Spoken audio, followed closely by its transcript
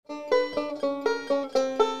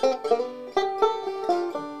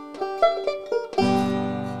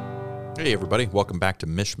Hey, everybody. Welcome back to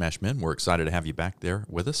Mishmash Men. We're excited to have you back there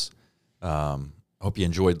with us. Hope you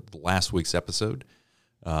enjoyed last week's episode.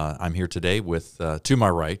 I'm here today with, to my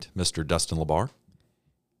right, Mr. Dustin LeBar.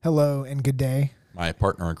 Hello and good day. My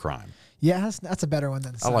partner in crime. Yeah, that's a better one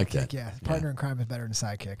than sidekick. I like that. Yeah, partner in crime is better than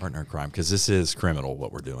sidekick. Partner in crime, because this is criminal,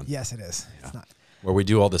 what we're doing. Yes, it is. Yeah. It's not. Where we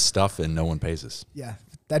do all this stuff and no one pays us. Yeah,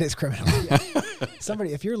 that is criminal. Yeah.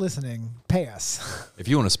 Somebody, if you're listening, pay us. If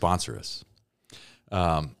you want to sponsor us.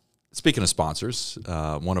 Speaking of sponsors,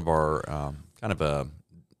 one of our kind of a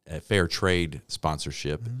fair trade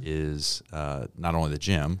sponsorship is not only the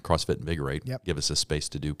gym, CrossFit Invigorate, give us a space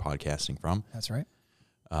to do podcasting from. That's right.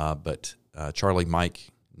 But Charlie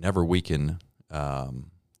Mike Never Weaken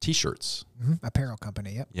T-shirts. Apparel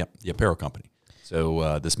company, yep. Yep, the apparel company.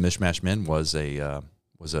 So this Mishmash Men was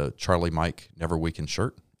a Charlie Mike Never Weaken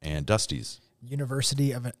shirt, and Dusty's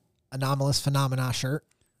University of Anomalous Phenomena shirt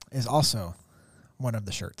is also one of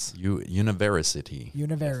the shirts. University.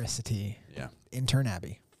 Yeah. Intern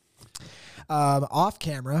Abbey. Off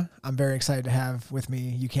camera, I'm very excited to have with me.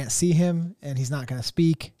 You can't see him, and he's not going to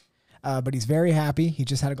speak, but he's very happy. He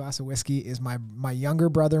just had a glass of whiskey. Is my younger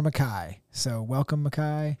brother, Makai. So welcome,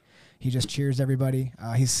 Makai. He just cheers everybody.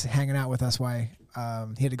 He's hanging out with us while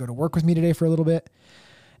he had to go to work with me today for a little bit,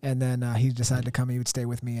 and then he decided to come. He would stay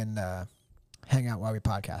with me and hang out while we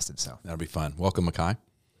podcasted. So that'll be fun. Welcome, Makai.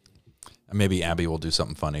 And maybe Abby will do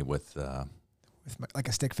something funny with like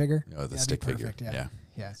a stick figure. The stick figure. Perfect,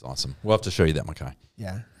 yeah. It's awesome. We'll have to show you that, Makai.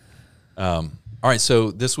 Yeah. All right. So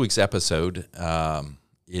this week's episode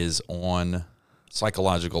is on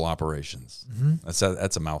psychological operations. That's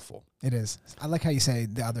a mouthful. It is. I like how you say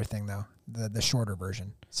the other thing though, the shorter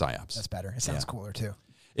version. Psyops. That's better. It sounds cooler too.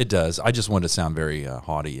 It does. I just wanted to sound very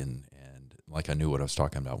haughty and like I knew what I was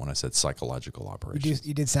talking about when I said psychological operations.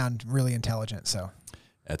 You did sound really intelligent. So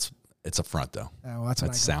it's a front though. Well, that's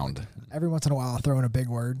what sound. Every once in a while, I'll throw in a big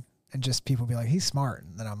word, and just people be like, "He's smart,"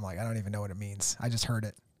 and then I'm like, "I don't even know what it means. I just heard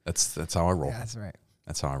it." That's how I roll. Yeah, that's right.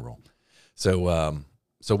 That's how I roll.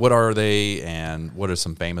 So what are they, and what are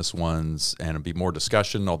some famous ones? And it'll be more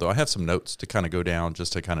discussion. Although I have some notes to kind of go down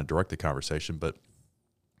just to kind of direct the conversation. But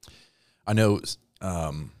I know.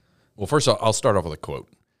 Well, first I'll start off with a quote.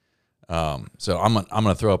 So I'm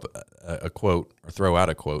gonna throw up a quote or throw out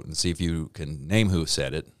a quote and see if you can name who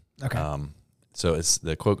said it. Okay. So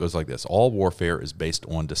the quote goes like this: "All warfare is based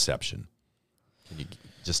on deception." Can you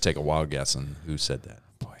just take a wild guess on who said that?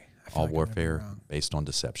 Boy, I feel all like warfare based on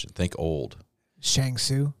deception. Think old. Sun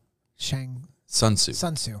Tzu. Sun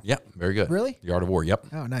Tzu. Yep, very good. Really? The Art of War. Yep.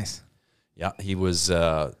 Oh, nice. Yeah, he was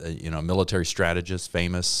a military strategist,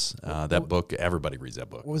 famous. That book, everybody reads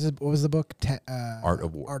that book. What was the book? Art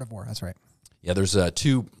of War. Art of War. That's right. Yeah, there's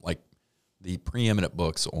two the preeminent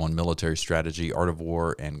books on military strategy: Art of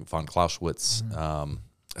War and von Clausewitz. I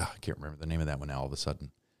can't remember the name of that one now all of a sudden,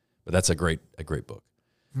 but that's a great book.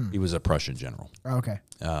 He was a Prussian general. Oh, okay.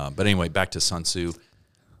 But anyway, back to Sun Tzu.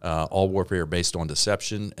 All warfare based on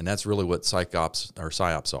deception, and that's really what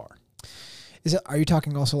psyops are. Are you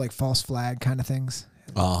talking also like false flag kind of things?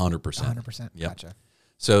 100%. 100%. Yep. Gotcha.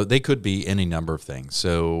 So they could be any number of things.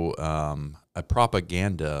 So a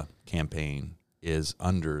propaganda campaign is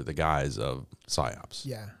under the guise of psyops.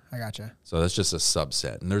 Yeah, I gotcha. So that's just a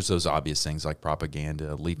subset. And there's those obvious things like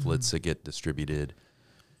propaganda, leaflets that get distributed.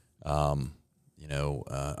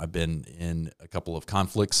 I've been in a couple of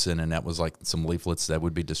conflicts, and that was like some leaflets that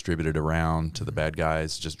would be distributed around to the bad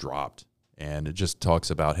guys, just dropped. And it just talks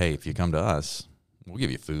about, hey, if you come to us, we'll give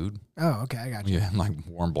you food. Oh, okay, I got you. Yeah, like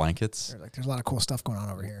warm blankets. There's a lot of cool stuff going on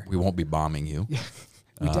over here. We won't be bombing you. Yeah.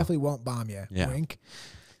 We definitely won't bomb you. Yeah. Wink.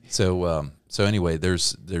 So anyway,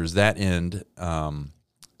 there's that end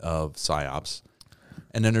of psyops,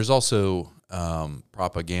 and then there's also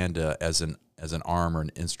propaganda as an arm or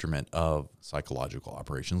an instrument of psychological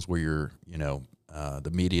operations, where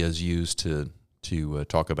the media is used to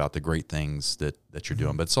talk about the great things that you're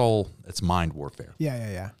doing, but it's mind warfare.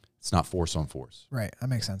 Yeah. It's not force on force. Right. That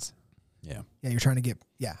makes sense. Yeah. Yeah, you're trying to get.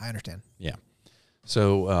 Yeah, I understand. Yeah.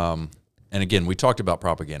 So and again, we talked about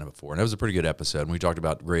propaganda before, and it was a pretty good episode. And we talked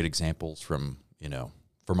about great examples from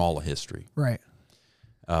all of history. Right.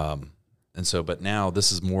 And so, but now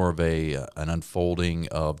this is more of an unfolding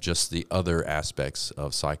of just the other aspects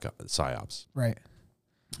of psyops. Right.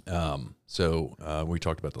 So we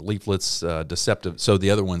talked about the leaflets, deceptive. So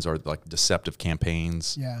the other ones are like deceptive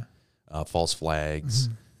campaigns, false flags,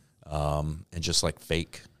 and just like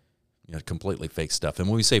fake, completely fake stuff. And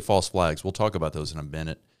when we say false flags, we'll talk about those in a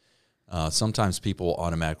minute. Sometimes people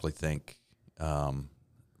automatically think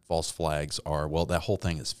false flags are, that whole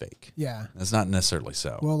thing is fake. Yeah. That's not necessarily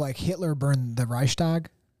so. Well, like Hitler burned the Reichstag.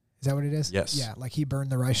 Is that what it is? Yes. Yeah, like he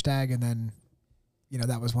burned the Reichstag, and then,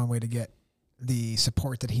 that was one way to get the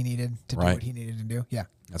support that he needed to do what he needed to do. Yeah.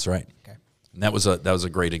 That's right. Okay. And that was a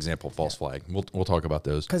great example of false flag. We'll talk about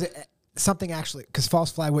those. Because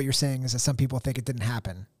false flag, what you're saying is that some people think it didn't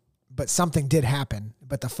happen, but something did happen.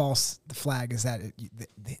 But the flag is that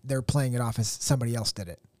they're playing it off as somebody else did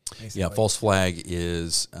it. Basically. Yeah, false flag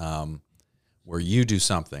is where you do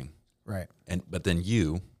something, right? But then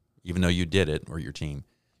you, even though you did it or your team,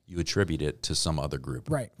 you attribute it to some other group.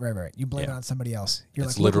 Right. You blame it on somebody else.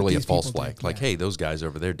 It's literally a false flag. Like, hey, those guys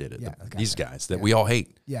over there did it. Yeah, these guys that we all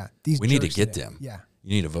hate. Yeah, we need to get them. Yeah, you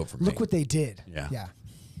need to vote for me. Look what they did. Yeah,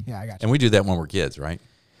 I got you. And we do that when we're kids, right?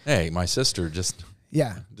 Hey, my sister just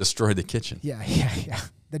destroyed the kitchen. Yeah.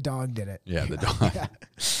 The dog did it. Yeah, the dog. Yeah.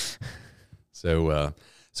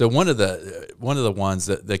 So one of the ones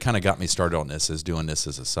that kind of got me started on this is doing this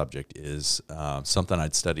as a subject is something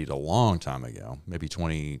I'd studied a long time ago, maybe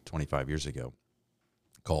 20, 25 years ago,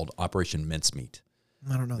 called Operation Mincemeat.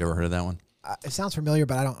 I don't know. You ever heard of that one? It sounds familiar,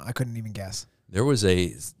 but I couldn't even guess.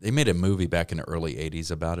 They made a movie back in the early 80s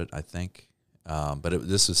about it, I think. But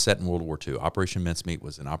this was set in World War II. Operation Mincemeat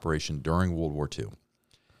was an operation during World War II.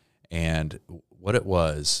 And what it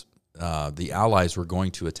was, the Allies were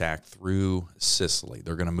going to attack through Sicily.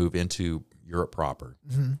 They're going to move into Europe proper.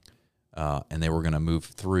 Mm-hmm. And they were going to move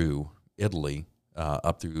through Italy,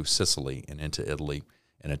 up through Sicily and into Italy,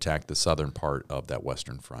 and attack the southern part of that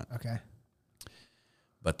Western Front. Okay.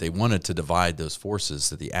 But they wanted to divide those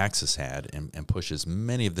forces that the Axis had and push as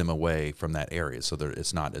many of them away from that area so that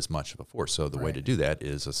it's not as much of a force. So the way to do that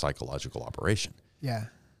is a psychological operation. Yeah.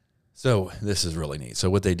 So this is really neat. So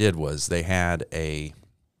what they did was they had they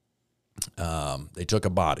took a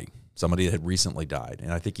body, somebody that had recently died,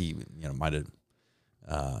 and I think he might have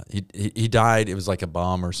he died. It was like a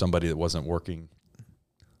bomb or somebody that wasn't working.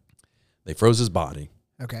 They froze his body.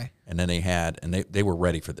 Okay. And then they were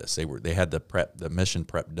ready for this. They had the mission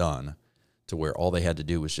prep done to where all they had to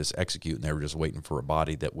do was just execute, and they were just waiting for a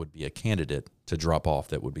body that would be a candidate to drop off,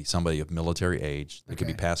 that would be somebody of military age that could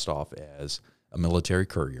be passed off as a military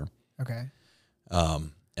courier. Okay.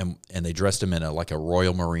 And they dressed him in a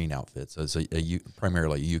Royal Marine outfit. So it's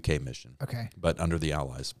primarily a UK mission. Okay. But under the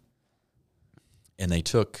Allies. And they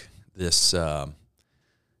took this,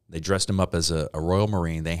 they dressed him up as a Royal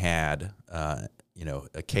Marine. They had,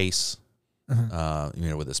 a case,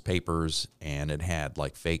 with his papers, and it had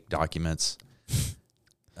like fake documents,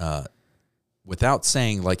 without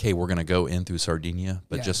saying like, hey, we're going to go in through Sardinia,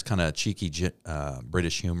 but just kind of cheeky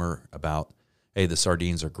British humor about, hey, the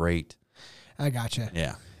sardines are great. I gotcha.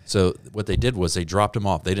 Yeah. So what they did was they dropped him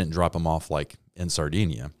off. They didn't drop him off like in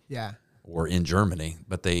Sardinia, or in Germany,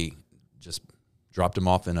 but they just dropped him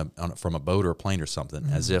off from a boat or a plane or something,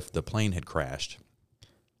 as if the plane had crashed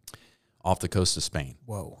off the coast of Spain.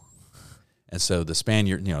 Whoa. And so the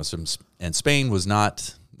Spaniard, and Spain was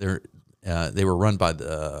not there. They were run by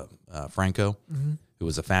the Franco, who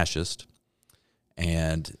was a fascist,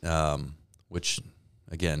 and which,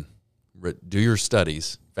 again, do your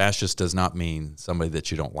studies. Fascist does not mean somebody that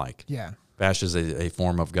you don't like. Yeah. Fascist is a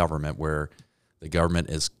form of government where the government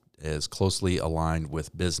is closely aligned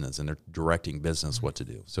with business, and they're directing business what to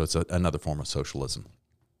do. So it's another form of socialism.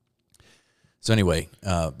 So anyway,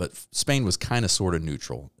 but Spain was kind of sort of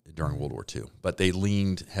neutral during World War II, but they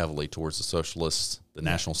leaned heavily towards the socialists, the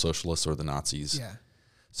National Socialists, or the Nazis. Yeah.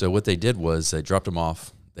 So what they did was they dropped him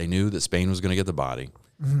off. They knew that Spain was going to get the body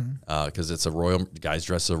because it's guys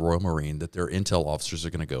dressed as a Royal Marine, that their intel officers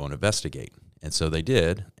are going to go and investigate. And so they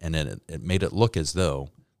did, and then it made it look as though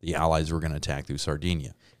the Allies were going to attack through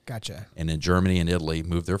Sardinia. Gotcha. And then Germany and Italy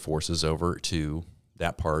moved their forces over to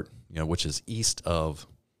that part, which is east of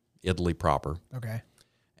Italy proper. Okay.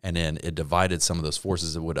 And then it divided some of those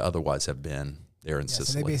forces that would otherwise have been there in Sicily.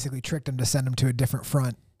 So they basically tricked them to send them to a different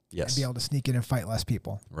front. Yes. And be able to sneak in and fight less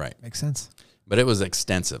people. Right. Makes sense. But it was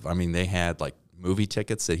extensive. I mean, they had like movie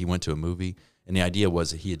tickets that he went to a movie, and the idea was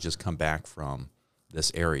that he had just come back from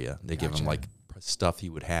this area. They give him like stuff he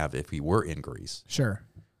would have if he were in Greece. Sure.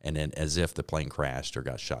 And then as if the plane crashed or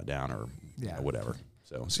got shot down or whatever.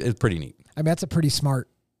 So it's pretty neat. I mean, that's a pretty smart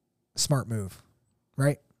move,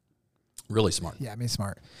 right? Really smart. Yeah, I mean,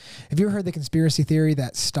 smart. Have you ever heard the conspiracy theory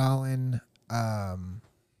that Stalin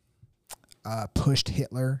pushed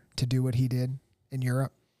Hitler to do what he did in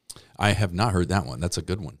Europe? I have not heard that one. That's a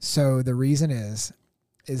good one. So the reason is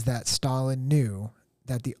that Stalin knew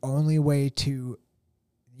that the only way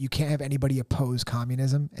you can't have anybody oppose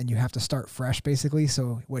communism, and you have to start fresh, basically.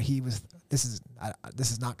 So what this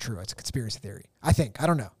is not true. It's a conspiracy theory. I think. I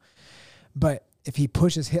don't know. But if he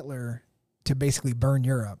pushes Hitler to basically burn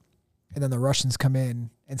Europe, and then the Russians come in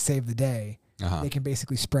and save the day, they can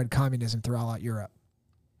basically spread communism throughout Europe.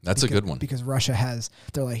 That's a good one. Because Russia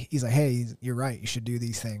he's like, hey, you're right, you should do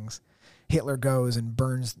these things. Hitler goes and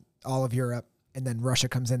burns all of Europe, and then Russia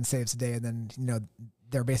comes in, saves the day, and then,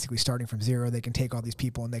 they're basically starting from zero. They can take all these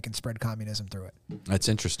people and they can spread communism through it. That's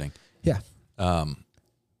interesting. Yeah.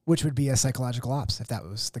 Which would be a psychological ops if that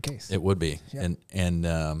was the case. It would be. Yeah. And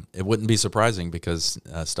it wouldn't be surprising because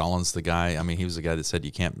Stalin's the guy, I mean, he was the guy that said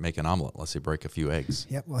you can't make an omelet unless you break a few eggs.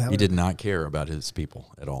 Yep. Well, he did not care about his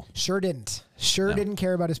people at all. Sure didn't. Didn't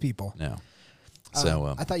care about his people. No.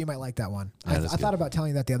 So I thought you might like that one. Yeah, I thought about telling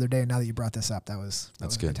you that the other day, and now that you brought this up, that was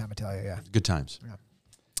good. A good time to tell you. Yeah. Good times. Yeah.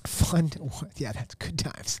 Fun. Yeah, that's good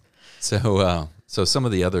times. So some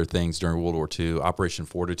of the other things during World War II, Operation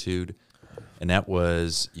Fortitude, and that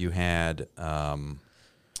was you had,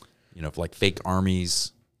 like fake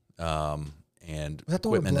armies and was that the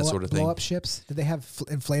equipment, that sort of thing. Blow up ships? Did they have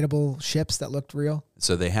inflatable ships that looked real?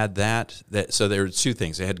 So they had that. So there were two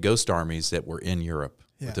things. They had ghost armies that were in Europe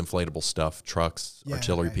with inflatable stuff, trucks,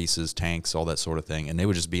 artillery pieces, tanks, all that sort of thing, and they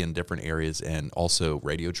would just be in different areas, and also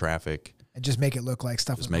radio traffic. And just make it look like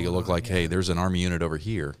stuff. Just make it look like, hey, there's an army unit over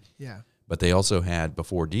here. Yeah. But they also had,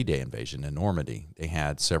 before D-Day invasion in Normandy, they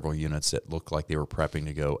had several units that looked like they were prepping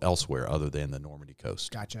to go elsewhere other than the Normandy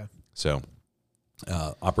coast. Gotcha. So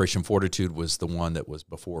Operation Fortitude was the one that was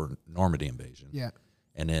before Normandy invasion. Yeah.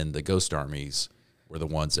 And then the ghost armies were the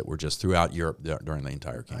ones that were just throughout Europe during the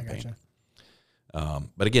entire campaign. I gotcha.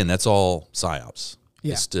 But again, that's all psyops.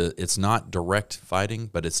 Yeah. It's not direct fighting,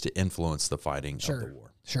 but it's to influence the fighting of the war.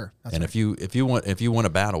 Sure. That's and right. if you win a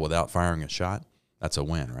battle without firing a shot, that's a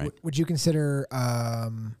win, right? Would you consider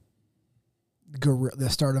the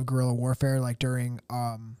start of guerrilla warfare, like during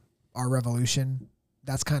our revolution?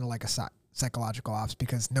 That's kind of like a psychological ops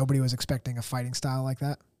because nobody was expecting a fighting style like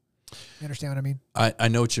that. You understand what I mean? I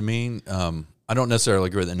know what you mean. I don't necessarily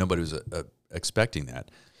agree that nobody was expecting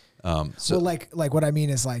that. So like what I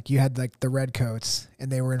mean is like you had like the redcoats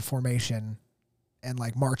and they were in formation and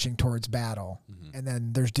like marching towards battle, and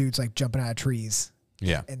then there's dudes like jumping out of trees.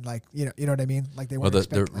 Yeah, and like you know what I mean. Like they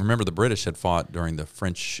weren't. Remember the British had fought during the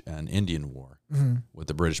French and Indian War with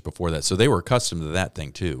the British before that, so they were accustomed to that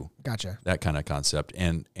thing too. Gotcha. That kind of concept,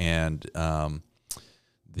 and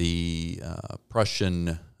the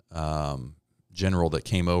Prussian general that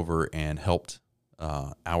came over and helped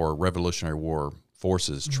our Revolutionary War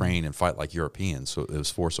forces train and fight like Europeans, so it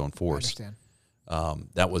was force on force. I understand.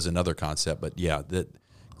 That was another concept, but yeah, that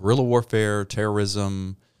guerrilla warfare,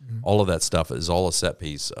 terrorism, all of that stuff is all a set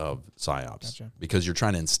piece of psyops because you're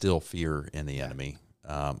trying to instill fear in the enemy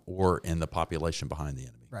or in the population behind the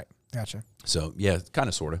enemy. Right. Gotcha. So yeah, kind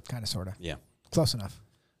of, sort of. Kind of, sort of. Yeah. Close enough.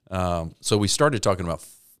 So we started talking about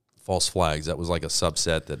false flags. That was like a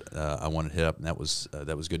subset that I wanted to hit up, and that was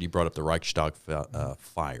good. You brought up the Reichstag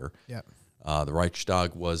fire. Yeah. The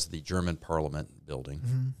Reichstag was the German parliament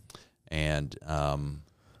building, and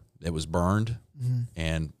it was burned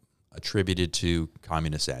and attributed to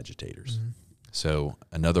communist agitators. So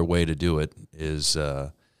another way to do it is,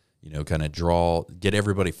 kind of get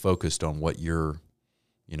everybody focused on what you're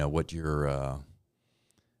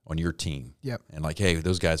on your team. Yep. And like, hey,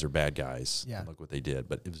 those guys are bad guys. Yeah. Look what they did.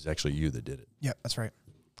 But it was actually you that did it. Yep, that's right.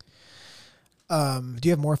 Do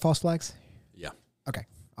you have more false flags? Yeah. Okay.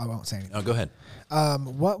 I won't say anything. Oh, go ahead.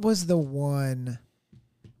 What was the one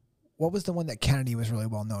that Kennedy was really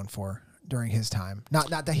well known for during his time? Not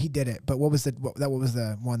that he did it, but what was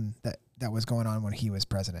the one that was going on when he was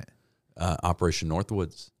president? Operation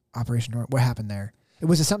Northwoods. Operation North. What happened there?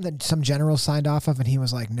 Was it something that some general signed off of, and he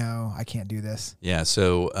was like, "No, I can't do this." Yeah.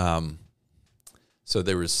 So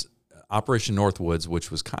there was Operation Northwoods, which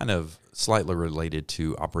was kind of slightly related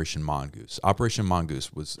to Operation Mongoose. Operation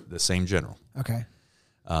Mongoose was the same general. Okay.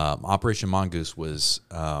 Operation Mongoose was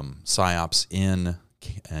psyops in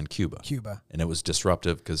Cuba. And it was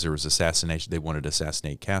disruptive because there was assassination. They wanted to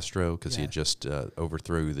assassinate Castro because he had just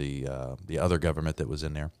overthrew the other government that was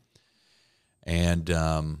in there.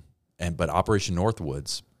 But Operation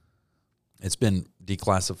Northwoods, it's been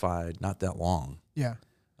declassified not that long. Yeah.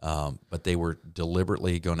 But they were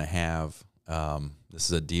deliberately going to have this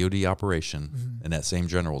is a DoD operation, and that same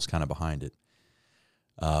general is kind of behind it.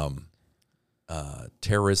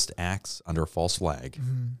 Terrorist acts under a false flag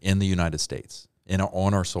in the United States,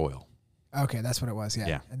 on our soil. Okay, that's what it was. Yeah.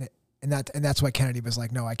 Yeah. And that's why Kennedy was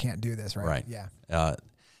like, "No, I can't do this." Right. Right. Yeah.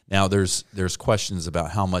 Now there's questions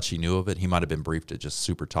about how much he knew of it. He might have been briefed at just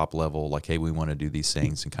super top level, like, "Hey, we want to do these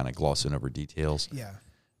things," and kind of glossing over details. Yeah.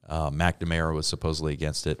 McNamara was supposedly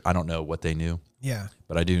against it. I don't know what they knew. Yeah.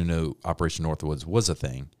 But I do know Operation Northwoods was a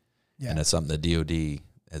thing. Yeah. And it's something the DoD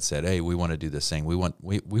had said, "Hey, we want to do this thing. We want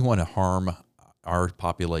to harm our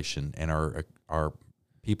population and our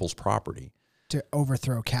people's property to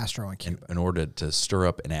overthrow Castro in Cuba. In order to stir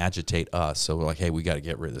up and agitate us. So we're like, hey, we got to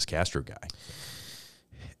get rid of this Castro guy.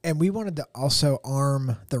 And we wanted to also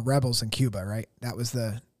arm the rebels in Cuba, right? That was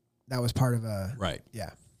part of a right.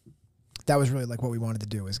 Yeah, that was really like what we wanted to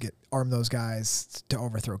do, is arm those guys to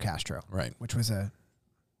overthrow Castro, right? Which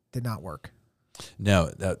did not work. No,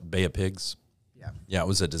 that Bay of Pigs. Yeah, it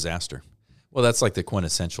was a disaster. Well, that's like the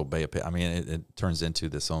quintessential Bay of Pigs. I mean, it turns into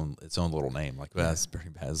its own little name. Like, well, that's pretty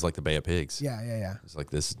bad. It's like the Bay of Pigs. Yeah. It's like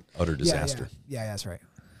this utter disaster. Yeah, that's right.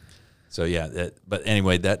 So but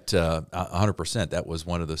anyway, that 100%. That was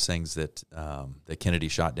one of those things that Kennedy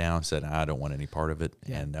shot down. Said, I don't want any part of it,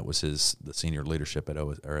 and that was the senior leadership at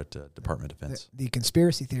Department of Defense. The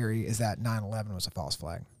conspiracy theory is that 9/11 was a false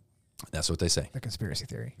flag. That's what they say. The conspiracy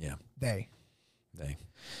theory. Yeah. They.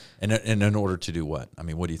 And in order to do what? I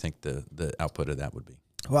mean, what do you think the output of that would be?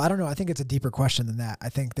 Well, I don't know. I think it's a deeper question than that. I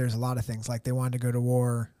think there's a lot of things, like they wanted to go to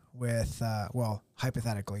war with,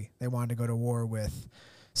 hypothetically, they wanted to go to war with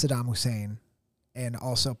Saddam Hussein. And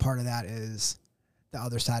also part of that is, the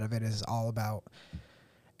other side of it is all about,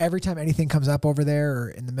 every time anything comes up over there or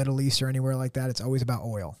in the Middle East or anywhere like that, it's always about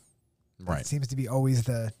oil. Right. It seems to be always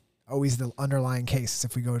the underlying case.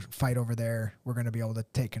 If we go fight over there, we're going to be able to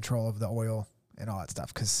take control of the oil and all that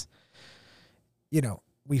stuff. Because,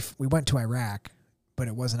 we went to Iraq, but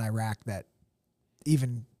it wasn't Iraq that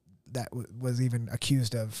was even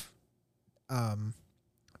accused of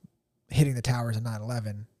hitting the towers in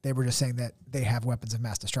 9/11. They were just saying that they have weapons of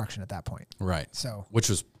mass destruction at that point. Right. So, which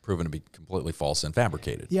was proven to be completely false and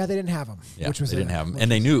fabricated. Yeah, they didn't have them. Yeah, they didn't have them,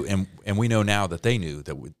 and they knew, and we know now that they knew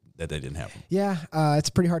that they didn't have them. Yeah, it's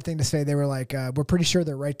a pretty hard thing to say. They were like, we're pretty sure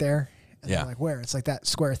they're right there. And they're like, where? It's like that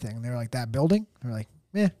square thing. And they were like, that building? And we're like,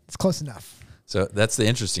 it's close enough. So that's the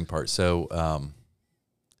interesting part. So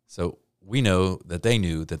we know that they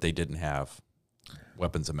knew that they didn't have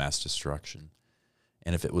weapons of mass destruction.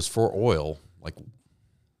 And if it was for oil, like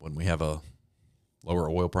when we have lower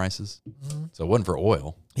oil prices, so it wasn't for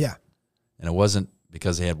oil. Yeah. And it wasn't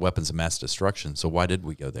because they had weapons of mass destruction. So why did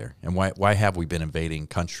we go there? And why have we been invading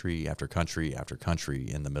country after country after country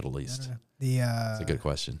in the Middle East? That's a good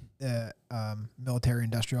question. The military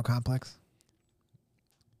industrial complex.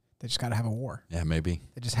 They just got to have a war. Yeah, maybe.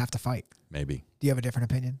 They just have to fight. Maybe. Do you have a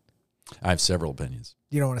different opinion? I have several opinions.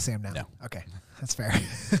 You don't want to say them now? No. Okay. That's fair.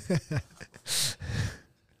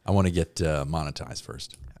 I want to get monetized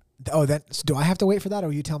first. Oh, do I have to wait for that, or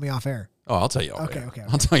will you tell me off air? Oh, I'll tell you all. Okay.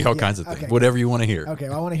 I'll tell you all kinds of things. Whatever you want to hear. Okay,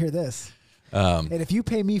 well, I want to hear this. And if you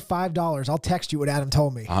pay me $5, I'll text you what Adam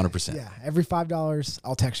told me. 100%. Yeah, every $5,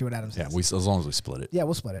 I'll text you what Adam says. Yeah, as long as we split it. Yeah,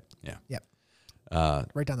 we'll split it. Yeah. Yep.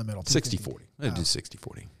 Right down the middle. 60-40. I'll do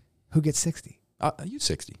 60-40. Who gets 60? You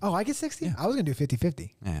 60. Oh, I get 60? Yeah. I was going to do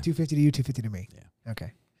 50-50. Yeah. 250 to you, 250 to me. Yeah.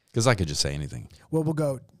 Okay. Because I could just say anything. Well, we'll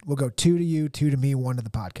go 2 to you, 2 to me, 1 to the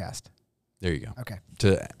podcast. There you go. Okay.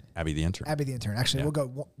 To Abby the intern. Abby the intern. Actually, we'll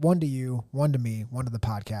go 1 to you, 1 to me, 1 to the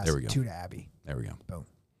podcast. There we go. 2 to Abby. There we go. Boom.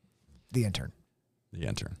 The intern. The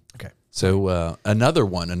intern. Okay. So another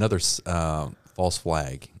false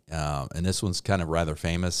flag, and this one's kind of rather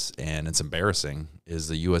famous, and it's embarrassing, is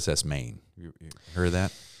the USS Maine. You heard of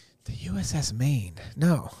that? The USS Maine.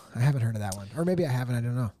 No, I haven't heard of that one. Or maybe I haven't. I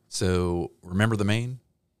don't know. So remember the Maine?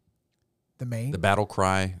 The Maine? The battle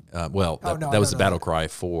cry. That was the battle cry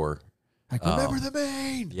for... Like, remember the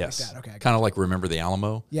Maine. Yes. Like that. Okay. Kind of like remember the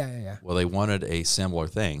Alamo. Yeah. Well, they wanted a similar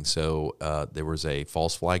thing. So there was a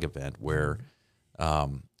false flag event where I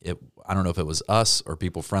don't know if it was us or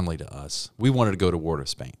people friendly to us. We wanted to go to war with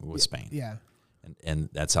Spain. Yeah. And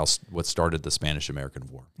that's what started the Spanish-American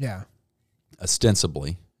War. Yeah.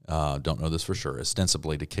 Ostensibly, don't know this for sure,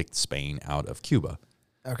 ostensibly to kick Spain out of Cuba.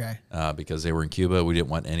 Okay. Because they were in Cuba. We didn't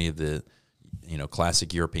want any of the,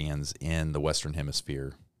 classic Europeans in the Western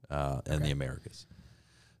Hemisphere and the Americas.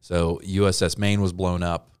 So USS Maine was blown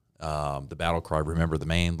up. The battle cry, remember the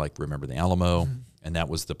Maine, like remember the Alamo. Mm-hmm. And that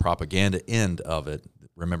was the propaganda end of it.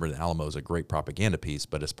 Remember the Alamo is a great propaganda piece,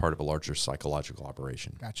 but it's part of a larger psychological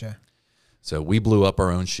operation. Gotcha. So we blew up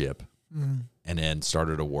our own ship and then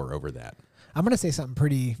started a war over that. I'm going to say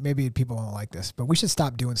something maybe people won't like this, but we should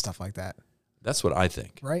stop doing stuff like that. That's what I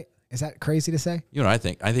think. Right? Is that crazy to say? I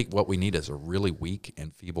think what we need is a really weak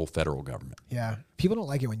and feeble federal government. Yeah. People don't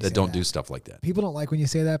like it when you say that. That don't do stuff like that. People don't like when you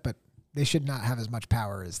say that, but they should not have as much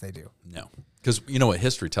power as they do. No. Because you know what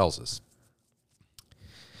history tells us?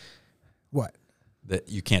 What? That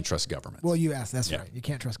you can't trust government. Well, you asked. That's right. You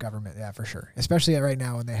can't trust government. Yeah, for sure. Especially right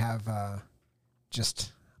now when they have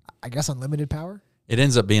just, I guess, unlimited power. It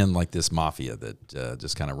ends up being like this mafia that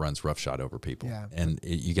just kind of runs roughshod over people. Yeah. And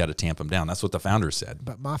you got to tamp them down. That's what the founders said.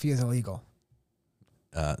 But mafia is illegal.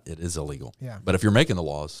 it is illegal. Yeah. But if you're making the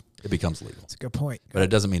laws, it becomes legal. That's a good point. But it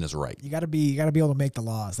doesn't mean it's right. You got to be able to make the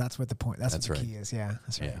laws. That's what the point. That's what the right. key is. Yeah,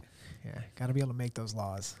 that's right. Yeah, got to be able to make those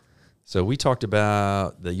laws. So we talked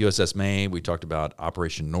about the USS Maine. We talked about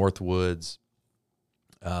Operation Northwoods.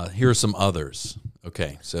 Here are some others.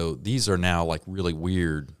 Okay, so these are now like really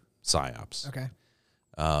weird psyops. Okay.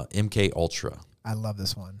 MK Ultra. I love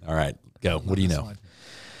this one. All right, go. What do you know? One.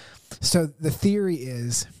 So the theory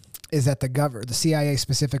is that the CIA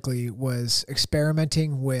specifically was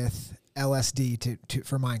experimenting with LSD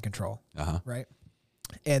for mind control, right?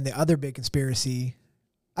 And the other big conspiracy,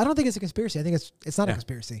 I don't think it's a conspiracy. I think it's not a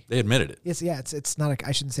conspiracy. They admitted it. It's not.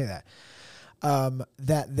 I shouldn't say that.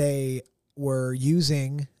 That they were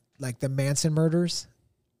using, like, the Manson murders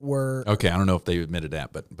were. Okay, I don't know if they admitted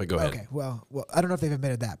that, but go ahead. Okay, well, I don't know if they've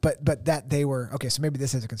admitted that, but that they were okay. So maybe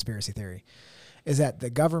this is a conspiracy theory, is that the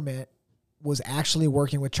government was actually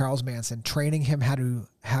working with Charles Manson, training him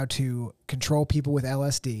how to control people with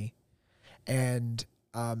LSD, and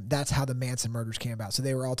that's how the Manson murders came about. So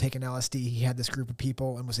they were all taking LSD. He had this group of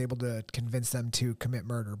people and was able to convince them to commit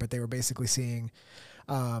murder. But they were basically seeing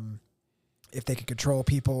if they could control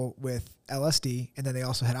people with LSD. And then they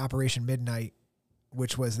also had Operation Midnight,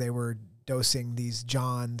 which was they were dosing these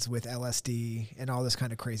Johns with LSD and all this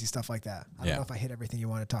kind of crazy stuff like that. I don't know if I hit everything you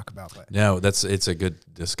want to talk about, but no, it's a good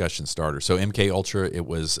discussion starter. So MK Ultra, it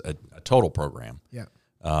was a total program. Yeah.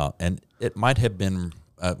 And it might have been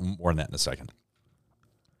more than that in a second.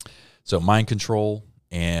 So mind control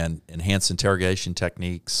and enhanced interrogation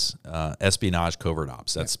techniques, espionage, covert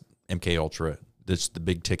ops. That's MK Ultra. That's the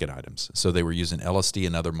big ticket items. So they were using LSD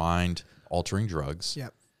and other mind-altering drugs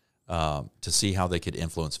to see how they could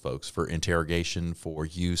influence folks for interrogation, for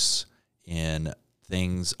use in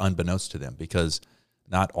things unbeknownst to them, because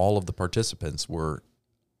not all of the participants were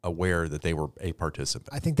aware that they were a participant.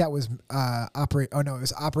 I think that was it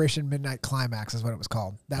was Operation Midnight Climax is what it was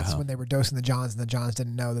called. That's when they were dosing the Johns, and the Johns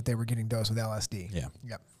didn't know that they were getting dosed with LSD. Yeah.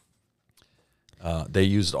 Yep. They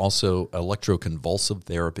used also electroconvulsive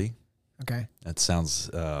therapy. Okay. That sounds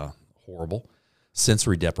horrible.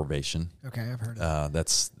 Sensory deprivation. Okay, I've heard of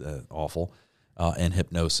that's awful. And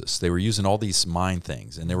hypnosis. They were using all these mind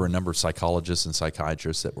things, and there were a number of psychologists and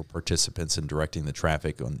psychiatrists that were participants in directing the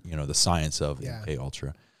traffic on, the science of MK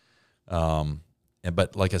Ultra.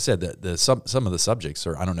 But like I said, some of the subjects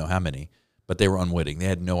are, I don't know how many, but they were unwitting. They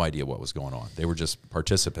had no idea what was going on. They were just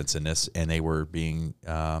participants in this, and they were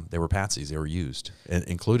patsies. They were used,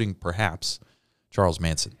 including perhaps Charles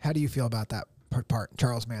Manson. How do you feel about that part,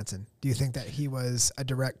 Charles Manson? Do you think that he was a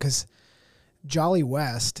direct, because Jolly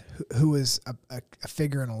West, who was a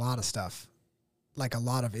figure in a lot of stuff, like a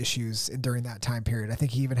lot of issues during that time period. I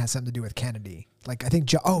think he even has something to do with Kennedy. Like, I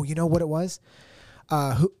think, you know what it was?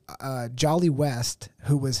 Jolly West,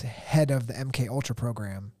 who was head of the MK Ultra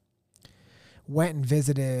program, went and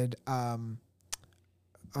visited, who's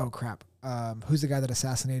the guy that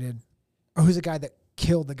assassinated, or who's the guy that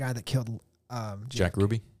killed Jack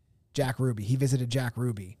Ruby? Jack Ruby. He visited Jack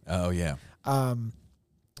Ruby. Oh, yeah.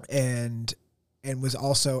 And was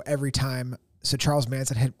also every time. So Charles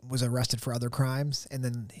Manson was arrested for other crimes, and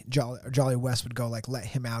then Jolly West would go let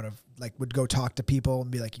him out of, would go talk to people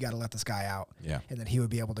and be like, you got to let this guy out. Yeah. And then he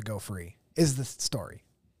would be able to go free. Is the story.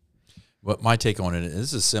 What my take on it is,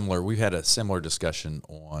 this is similar. We've had a similar discussion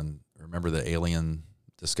on, remember the alien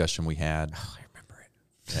discussion we had? Oh, I remember it.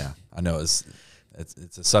 Yeah. I know it's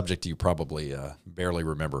a subject you probably barely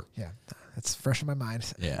remember. Yeah. It's fresh in my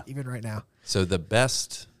mind. Yeah. Even right now. So the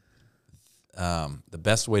best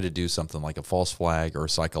way to do something like a false flag or a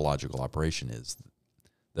psychological operation is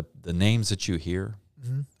the names that you hear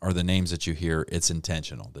are the names that you hear. It's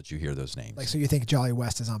intentional that you hear those names. So you think Jolly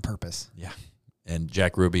West is on purpose? Yeah. And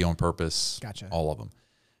Jack Ruby on purpose. Gotcha. All of them.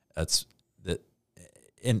 That's that.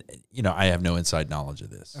 And I have no inside knowledge of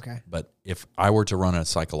this. Okay. But if I were to run a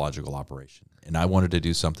psychological operation and I wanted to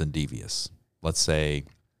do something devious, let's say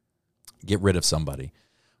get rid of somebody.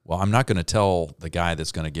 Well, I'm not going to tell the guy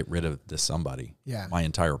that's going to get rid of this somebody my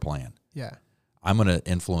entire plan. Yeah. I'm going to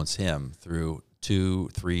influence him through 2,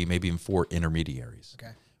 3, maybe even 4 intermediaries.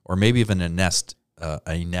 Okay. Or maybe even a nest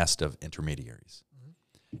of intermediaries.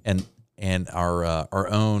 And our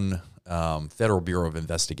own Federal Bureau of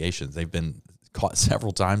Investigations, they've been caught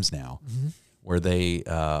several times now where they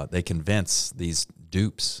convince these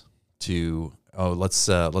dupes to,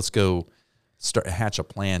 let's go hatch a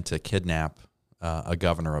plan to kidnap a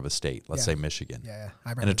governor of a state, let's say Michigan. Yeah, I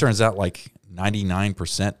remember. And it turns out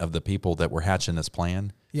 99% of the people that were hatching this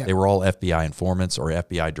plan, they were all FBI informants or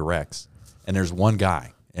FBI directs. And there's one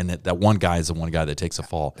guy, and that one guy is the one guy that takes a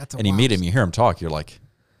fall. That's and you meet him, you hear him talk, you're like,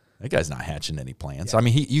 That guy's not hatching any plans. Yeah. I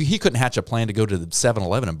mean, he couldn't hatch a plan to go to the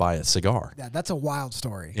 7-Eleven and buy a cigar. Yeah, that's a wild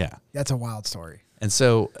story. Yeah. That's a wild story. And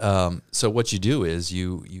so what you do is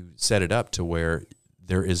you set it up to where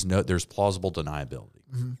there's plausible deniability.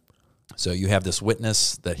 Mm-hmm. So you have this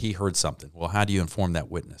witness that he heard something. Well, how do you inform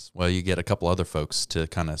that witness? Well, you get a couple other folks to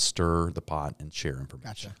kind of stir the pot and share information.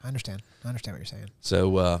 Gotcha. I understand what you're saying.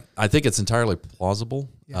 So I think it's entirely plausible.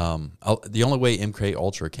 Yeah. The only way MK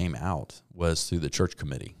Ultra came out was through the church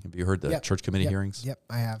committee. Have you heard the church committee hearings? Yep,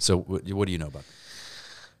 I have. So what do you know about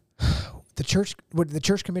that? Would the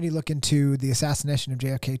church committee look into the assassination of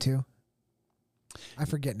JFK too? I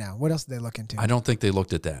forget now. What else did they look into? I don't think they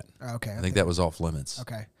looked at that. Okay. I think that was off limits.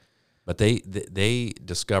 Okay. But they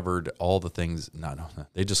discovered all the things. No,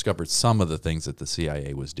 they discovered some of the things that the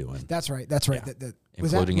CIA was doing. That's right. That's right. Yeah.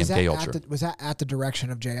 Including MK Ultra. Was that at the direction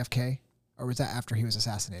of JFK, or was that after he was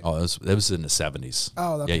assassinated? Oh, it was in the 70s.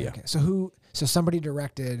 Oh, okay. Yeah. Okay. So somebody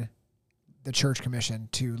directed the church commission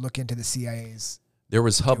to look into the CIA's. There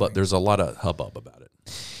was hubbub. There's a lot of hubbub about it.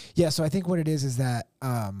 Yeah. So I think what it is that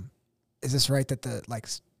is this right that the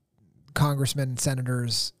congressmen and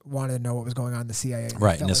senators wanted to know what was going on in the CIA.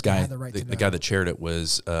 Right. And this guy, the guy that chaired it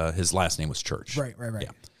was, his last name was Church. Right. Yeah.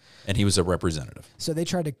 And he was a representative. So they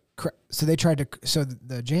tried to, so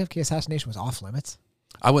the JFK assassination was off limits?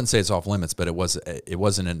 I wouldn't say it's off limits, but it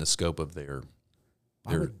wasn't in the scope of their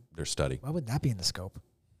study. Why would that be in the scope?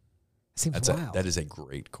 It seems wild. That is a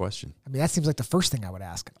great question. I mean, that seems like the first thing I would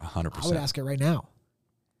ask. 100%. I would ask it right now.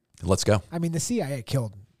 Let's go. I mean, the CIA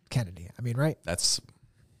killed Kennedy. I mean, right?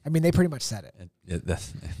 I mean, they pretty much said it.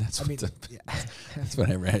 That's yeah. That's what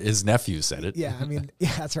I read. His nephew said it. Yeah, I mean,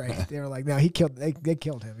 yeah, that's right. They were like, no, he killed. They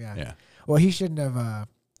killed him. Yeah. Yeah. Well, he shouldn't have.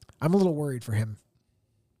 I'm a little worried for him.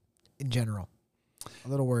 In general, a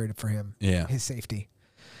little worried for him. Yeah. His safety,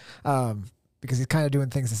 because he's kind of doing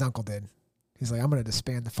things his uncle did. He's like, I'm going to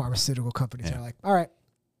disband the pharmaceutical companies. Yeah. They're like, all right,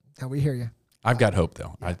 now we hear you. I've got hope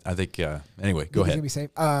though. Yeah. I think. Anyway, go ahead. He's gonna be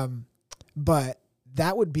safe. But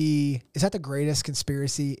that would be. Is that the greatest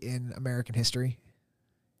conspiracy in American history?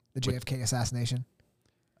 The JFK assassination.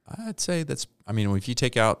 I'd say that's. I mean, if you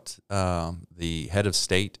take out the head of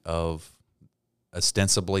state of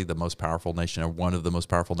ostensibly the most powerful nation or one of the most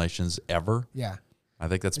powerful nations ever. Yeah. I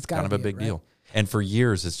think that's kind of a big deal. And for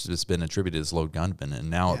years, it's just been attributed as low gunman, and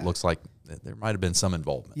now it looks like there might have been some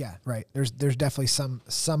involvement. Yeah, right. There's definitely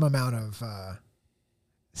some amount of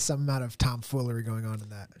tomfoolery going on in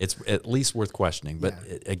that. It's at least worth questioning. But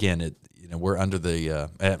again, we're under the.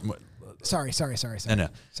 Sorry. No.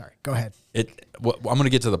 Sorry. Go ahead. I'm going to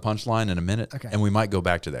get to the punchline in a minute, okay. and we might go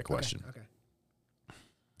back to that question. Okay.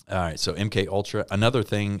 All right. So MK Ultra, another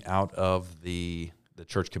thing out of the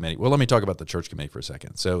church committee. Well, let me talk about the church committee for a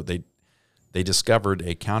second. So they discovered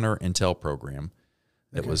a counter intel program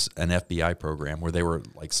that was an FBI program where they were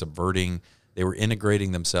like they were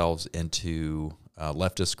integrating themselves into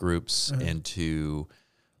leftist groups, into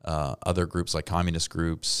other groups like communist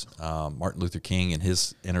groups, Martin Luther King and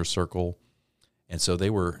his inner circle. And so they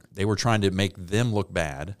were trying to make them look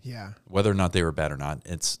bad. Yeah. Whether or not they were bad or not,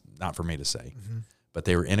 it's not for me to say. Mm-hmm. But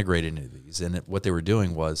they were integrated into these, and what they were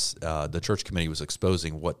doing was the church committee was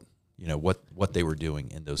exposing what they were doing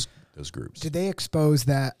in those groups. Did they expose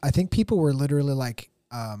that? I think people were literally like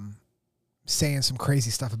saying some crazy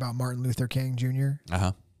stuff about Martin Luther King Jr.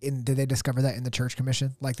 Did they discover that in the church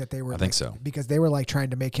commission? Like that they were. I think so, because they were like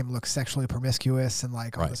trying to make him look sexually promiscuous and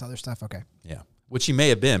like all this other stuff. Okay. Yeah. Which he may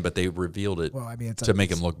have been, but they revealed it to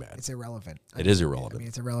make him look bad. It's irrelevant. It is irrelevant. I mean,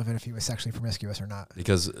 it's irrelevant if he was sexually promiscuous or not.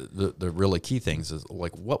 Because the really key things is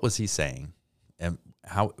like, what was he saying? And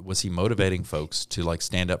how was he motivating folks to like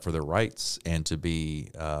stand up for their rights and to be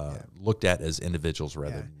looked at as individuals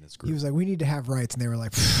rather than this group? He was like, we need to have rights. And they were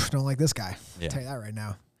like, don't like this guy. I'll tell you that right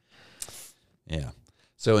now. Yeah.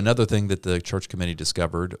 So another thing that the church committee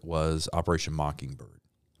discovered was Operation Mockingbird.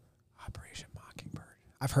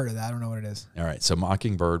 I've heard of that. I don't know what it is. All right. So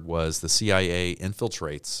Mockingbird was the CIA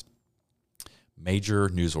infiltrates major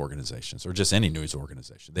news organizations, or just any news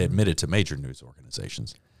organization. They admitted to major news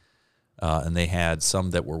organizations. And they had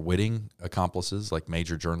some that were witting accomplices, like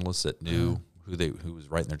major journalists that knew who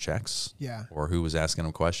was writing their checks, or who was asking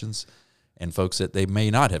them questions, and folks that they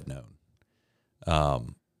may not have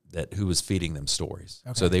known, that who was feeding them stories.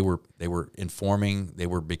 Okay. So they were informing, they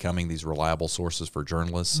were becoming these reliable sources for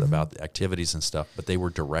journalists about the activities and stuff, but they were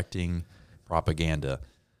directing propaganda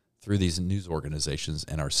through these news organizations,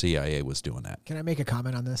 and our CIA was doing that. Can I make a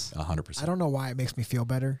comment on this? 100%. I don't know why it makes me feel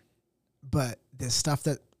better, but this stuff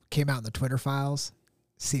that came out in the Twitter files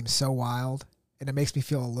seems so wild, and it makes me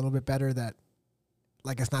feel a little bit better that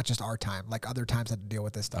like it's not just our time, like other times had to deal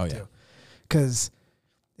with this stuff too. Because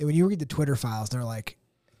when you read the Twitter files, they're like,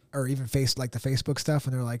 or even like the Facebook stuff,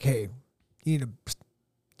 and they're like, hey, you need to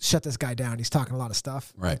shut this guy down. He's talking a lot of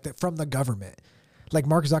stuff right from the government. Like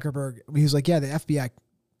Mark Zuckerberg, he was like, yeah, the FBI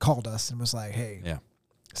called us and was like, hey,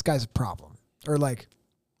 this guy's a problem. Or like,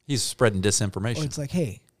 he's spreading disinformation. Or it's like,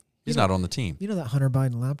 hey, he's not on the team. You know that Hunter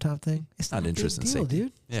Biden laptop thing? It's not interested in safety,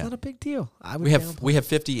 dude. It's not a big deal. We have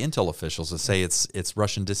 50 Intel officials that say it's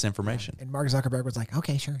Russian disinformation. And Mark Zuckerberg was like,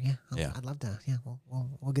 okay, sure, I'd love to. Yeah,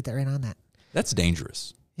 we'll get that right on that. That's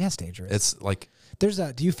dangerous. Yeah, it's dangerous. It's like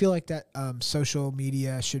do you feel like that social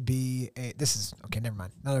media should be this is okay, never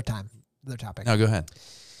mind. Another topic. No, go ahead.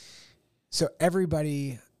 So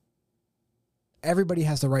everybody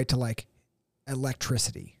has the right to like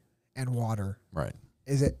electricity and water. Right.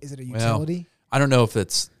 Is it a utility? Well, I don't know if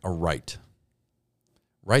it's a right.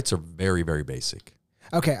 Rights are very, very basic.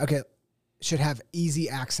 Okay. Should have easy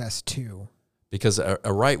access to. Because a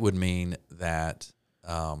right would mean that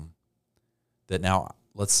that now,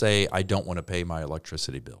 let's say I don't want to pay my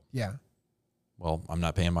electricity bill. Yeah. Well, I'm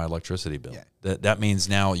not paying my electricity bill. Yeah. That means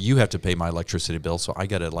now you have to pay my electricity bill, so I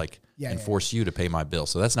got to enforce you to pay my bill.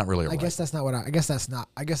 So that's not really a right. I guess that's not what I'm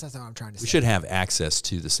trying to say. We should have access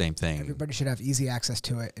to the same thing. Everybody should have easy access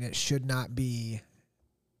to it, and it should not be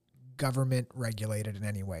government regulated in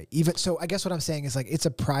any way. Even so, I guess what I'm saying is like it's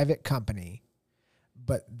a private company,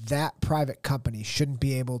 but that private company shouldn't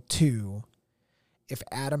be able to, if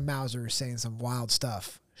Adam Mauser is saying some wild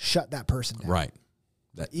stuff, shut that person down. Right.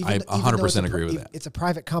 I 100% agree with that. It's a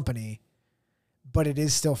private company, but it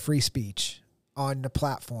is still free speech on the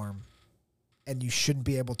platform, and you shouldn't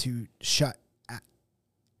be able to shut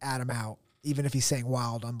Adam out, even if he's saying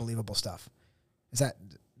wild, unbelievable stuff.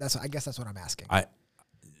 I guess that's what I'm asking.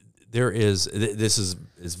 This is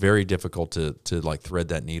very difficult to like thread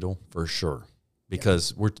that needle for sure,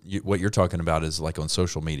 because what you're talking about is like on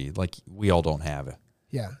social media, like we all don't have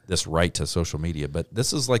this right to social media, but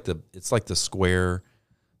this is like the square.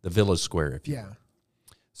 The village square, if you will.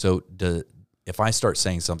 So if I start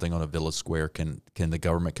saying something on a village square, can the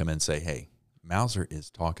government come in and say, hey, Mauser is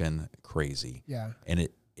talking crazy. Yeah. And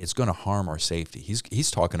it's going to harm our safety. He's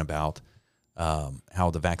talking about how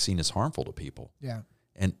the vaccine is harmful to people. Yeah.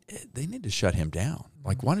 And they need to shut him down.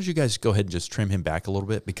 Like, why don't you guys go ahead and just trim him back a little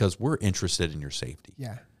bit, because we're interested in your safety.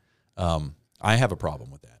 Yeah. I have a problem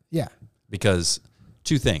with that. Yeah. Because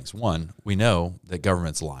two things. One, we know that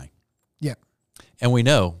governments lie. Yeah. And we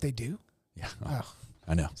know they do. Yeah,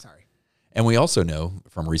 I know. Sorry. And we also know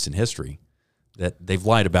from recent history that they've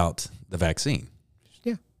lied about the vaccine.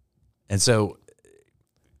 Yeah. And so,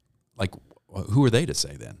 like, who are they to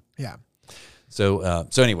say then? Yeah. So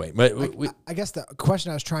anyway, but I guess the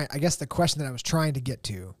question that I was trying to get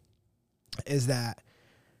to is that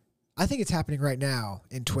I think it's happening right now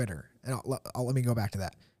in Twitter, and let me go back to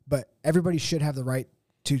that. But everybody should have the right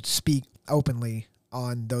to speak openly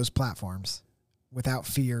on those platforms without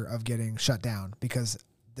fear of getting shut down, because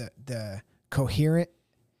the coherent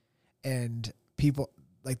and people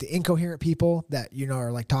like the incoherent people that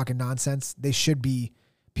are like talking nonsense,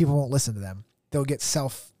 people won't listen to them. They'll get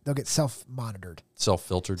self monitored,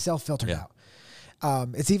 self-filtered out.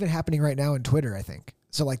 It's even happening right now in Twitter, I think.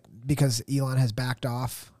 So like, because Elon has backed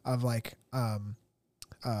off of like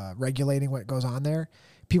regulating what goes on there,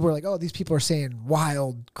 people are like, oh, these people are saying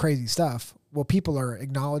wild, crazy stuff. Well, people are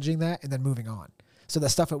acknowledging that and then moving on. So the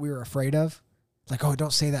stuff that we were afraid of, like, oh,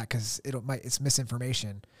 don't say that because it's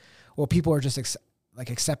misinformation. Well, people are just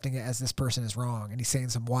accepting it as this person is wrong and he's saying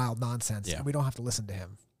some wild nonsense, and we don't have to listen to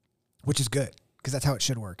him, which is good, because that's how it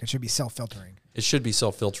should work. It should be self-filtering. It should be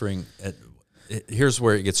self-filtering. Here's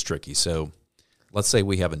where it gets tricky. So let's say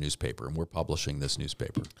we have a newspaper and we're publishing this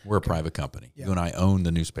newspaper. We're a private company. Yeah. You and I own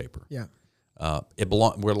the newspaper. Yeah.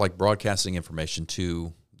 We're like broadcasting information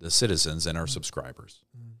to the citizens and our subscribers,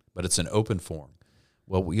 but it's an open forum.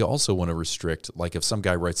 Well, we also want to restrict, like if some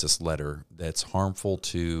guy writes this letter that's harmful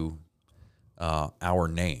to our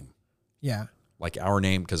name. Yeah. Like our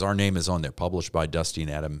name, because our name is on there, published by Dusty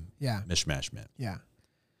and Adam Mishmashman. Yeah.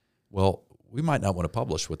 Well, we might not want to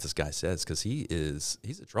publish what this guy says because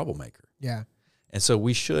he's a troublemaker. Yeah. And so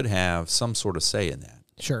we should have some sort of say in that.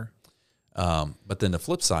 Sure. But then the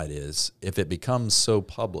flip side is, if it becomes so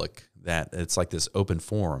public that it's like this open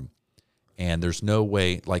forum and there's no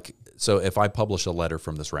way, like, so if I publish a letter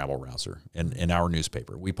from this rabble-rouser in our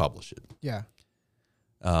newspaper, we publish it. Yeah.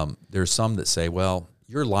 There's some that say, well,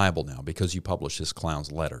 you're liable now because you published this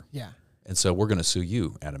clown's letter. Yeah. And so we're going to sue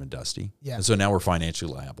you, Adam and Dusty. Yeah. And so now we're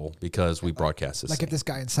financially liable because we broadcast this. Like thing. If this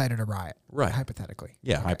guy incited a riot. Right. Hypothetically.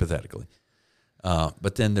 Yeah, okay. Hypothetically.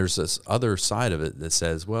 But then there's this other side of it that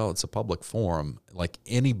says, well, it's a public forum. Like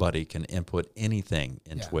anybody can input anything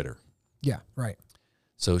in Twitter. Yeah, right.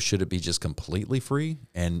 So should it be just completely free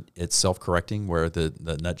and it's self-correcting where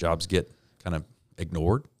the nut jobs get kind of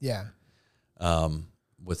ignored? Yeah.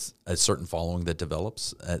 With a certain following that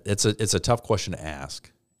develops? It's a tough question to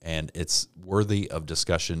ask, and it's worthy of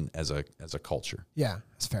discussion as a culture. Yeah,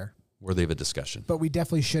 that's fair. Worthy of a discussion. But we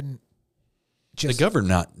definitely shouldn't just... The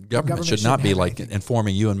government should not be like anything.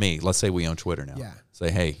 informing you and me. Let's say we own Twitter now. Yeah.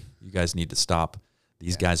 Say, hey, you guys need to stop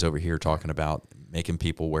these guys over here talking about making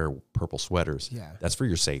people wear purple sweaters. Yeah. That's for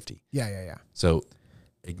your safety. Yeah. So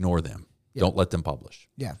ignore them. Yeah. Don't let them publish.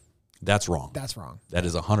 Yeah. That's wrong. That's wrong. That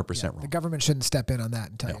is 100% wrong. The government shouldn't step in on that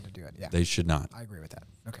and tell you to do it. Yeah. They should not. I agree with that.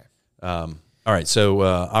 Okay. All right. So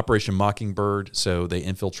Operation Mockingbird. So they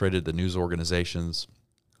infiltrated the news organizations.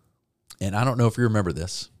 And I don't know if you remember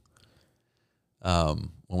this. When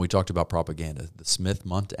we talked about propaganda, the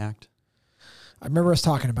Smith-Mundt Act. I remember us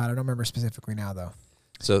talking about it. I don't remember specifically now, though.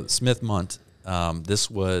 So Smith-Mundt,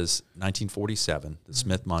 this was 1947, the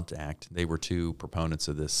Smith-Mundt Act. They were two proponents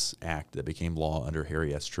of this act that became law under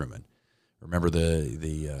Harry S. Truman. Remember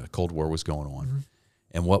the Cold War was going on. Mm-hmm.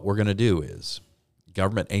 And what we're going to do is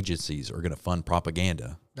government agencies are going to fund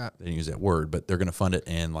propaganda. They didn't use that word, but they're going to fund it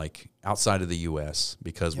in like outside of the U.S.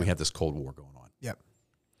 because we have this Cold War going on. Yep.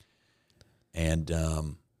 And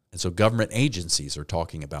so government agencies are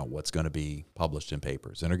talking about what's going to be published in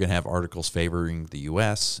papers. And they're going to have articles favoring the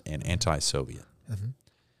U.S. and anti-Soviet. Mm-hmm.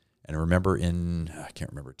 And I remember I can't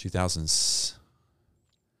remember,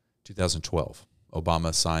 2012,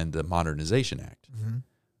 Obama signed the Modernization Act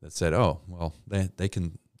that said, oh, well, they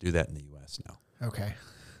can do that in the U.S. now. Okay.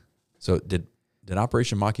 So did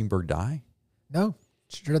Operation Mockingbird die? No.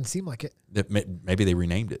 Sure doesn't seem like it. Maybe they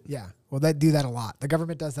renamed it. Yeah. Well, they do that a lot. The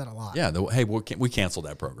government does that a lot. Yeah. Hey, we canceled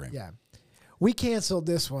that program. Yeah. We canceled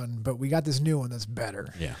this one, but we got this new one that's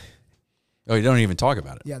better. Yeah. Oh, you don't even talk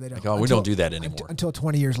about it. Yeah, they don't. Like, oh, we don't do that anymore. Until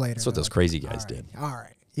 20 years later. That's what those crazy guys did. All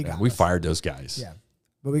right. You got we us. fired those guys. Yeah.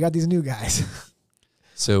 But we got these new guys.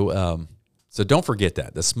 So don't forget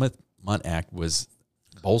that. The Smith-Mundt Act was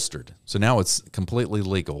bolstered. So now it's completely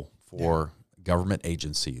legal for government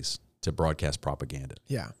agencies to broadcast propaganda.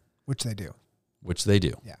 Yeah, which they do.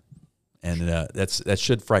 Yeah. And that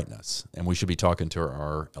should frighten us, and we should be talking to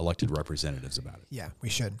our elected representatives about it. Yeah, we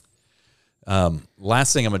should.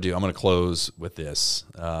 Last thing I'm going to do, I'm going to close with this,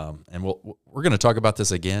 and we're going to talk about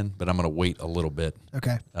this again, but I'm going to wait a little bit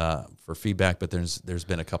for feedback. But there's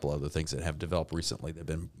been a couple other things that have developed recently that have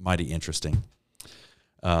been mighty interesting.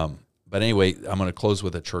 But anyway, I'm going to close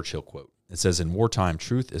with a Churchill quote. It says, "In wartime,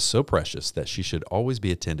 truth is so precious that she should always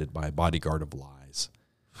be attended by a bodyguard of lies."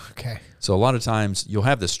 Okay. So a lot of times you'll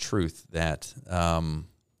have this truth that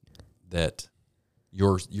that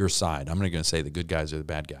your side, I'm not going to say the good guys or the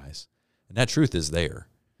bad guys, and that truth is there,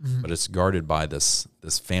 but it's guarded by this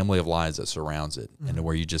family of lies that surrounds it, and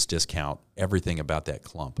where you just discount everything about that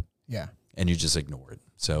clump. Yeah. And you just ignore it.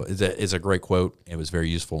 So it's a great quote. It was very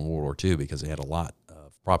useful in World War II because they had a lot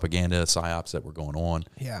of propaganda, psyops that were going on.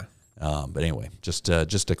 Yeah. But anyway, just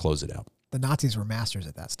to close it out. The Nazis were masters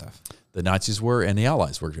at that stuff. The Nazis were, and the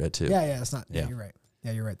Allies were too. Yeah, that's not. Yeah, you're right.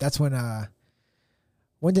 Yeah, you're right. That's when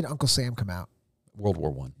did Uncle Sam come out? World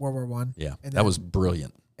War I. World War I. Yeah, and that was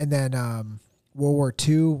brilliant. And then World War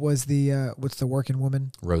II was the what's the working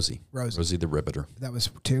woman? Rosie the Riveter. That was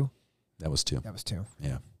 2. That was 2. That was 2.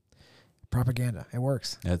 Yeah. Propaganda. It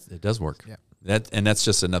works. It does work. Yeah. That's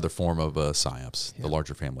just another form of psyops, the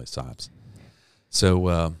larger family psyops.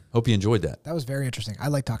 So hope you enjoyed that. That was very interesting. I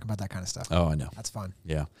like talking about that kind of stuff. Oh, I know. That's fun.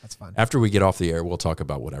 Yeah. That's fun. After we get off the air, we'll talk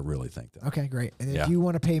about what I really think. Though. Okay, great. And if you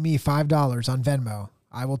want to pay me $5 on Venmo,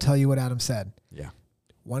 I will tell you what Adam said. Yeah.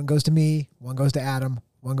 1 goes to me, 1 goes to Adam,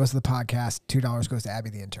 1 goes to the podcast, $2 goes to Abby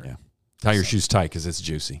the intern. Yeah. Tie your shoes tight because it's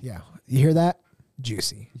juicy. Yeah. You hear that?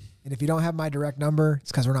 Juicy. And if you don't have my direct number,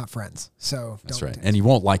 it's because we're not friends. So that's right. And you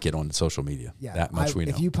won't like it on social media. Yeah. That much we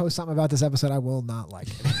know. If you post something about this episode, I will not like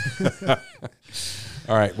it.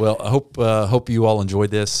 All right. Well, I hope you all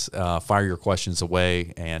enjoyed this. Fire your questions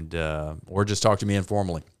away, and or just talk to me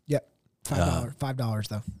informally. Yep. $5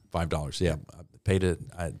 though. $5. Yeah. Pay to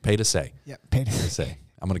say. Yep. Pay to say.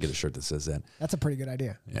 I'm gonna get a shirt that says that. That's a pretty good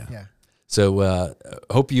idea. Yeah. Yeah. So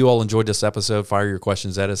hope you all enjoyed this episode. Fire your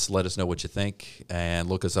questions at us. Let us know what you think, and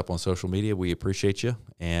look us up on social media. We appreciate you,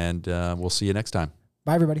 and we'll see you next time.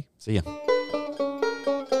 Bye, everybody. See ya.